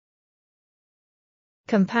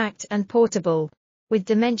compact and portable. With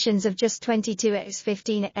dimensions of just 22 x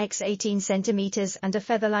 15 x 18 centimeters and a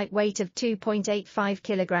featherlight weight of 2.85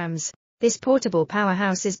 kilograms, this portable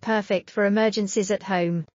powerhouse is perfect for emergencies at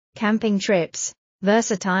home, camping trips.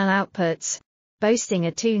 Versatile outputs. Boasting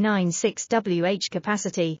a 296 Wh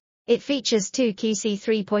capacity, it features 2 QC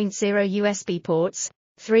 3.0 USB ports,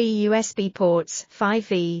 3 USB ports,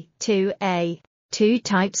 5V, 2A, 2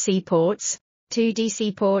 Type-C ports, 2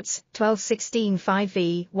 DC ports, 1216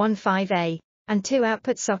 5V, 15A, and 2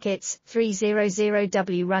 output sockets,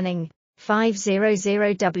 300W running,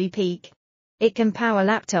 500W peak. It can power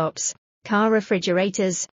laptops, car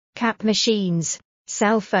refrigerators, CPAP machines,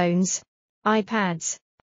 cell phones, iPads,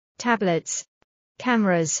 tablets,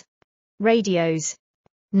 cameras, radios,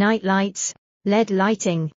 night lights, LED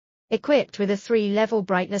lighting, equipped with a 3-level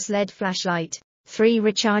brightness LED flashlight, 3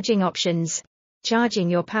 recharging options. Charging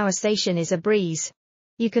your power station is a breeze.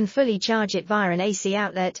 You can fully charge it via an AC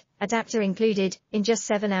outlet, adapter included, in just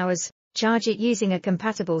 7 hours. Charge it using a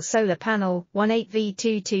compatible solar panel,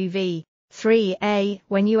 18V22V, 3A,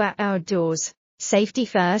 when you are outdoors. Safety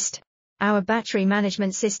first. Our battery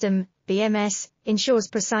management system, BMS, ensures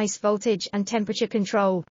precise voltage and temperature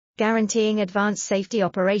control, guaranteeing advanced safety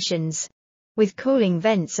operations. With cooling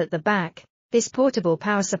vents at the back, this portable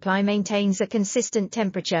power supply maintains a consistent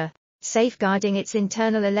temperature, safeguarding its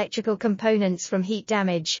internal electrical components from heat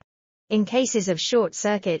damage. In cases of short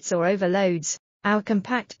circuits or overloads, our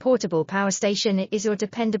compact portable power station is your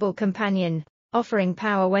dependable companion, offering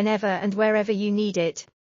power whenever and wherever you need it.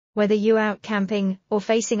 Whether you're out camping or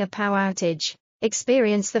facing a power outage,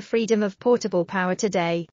 experience the freedom of portable power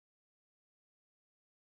today.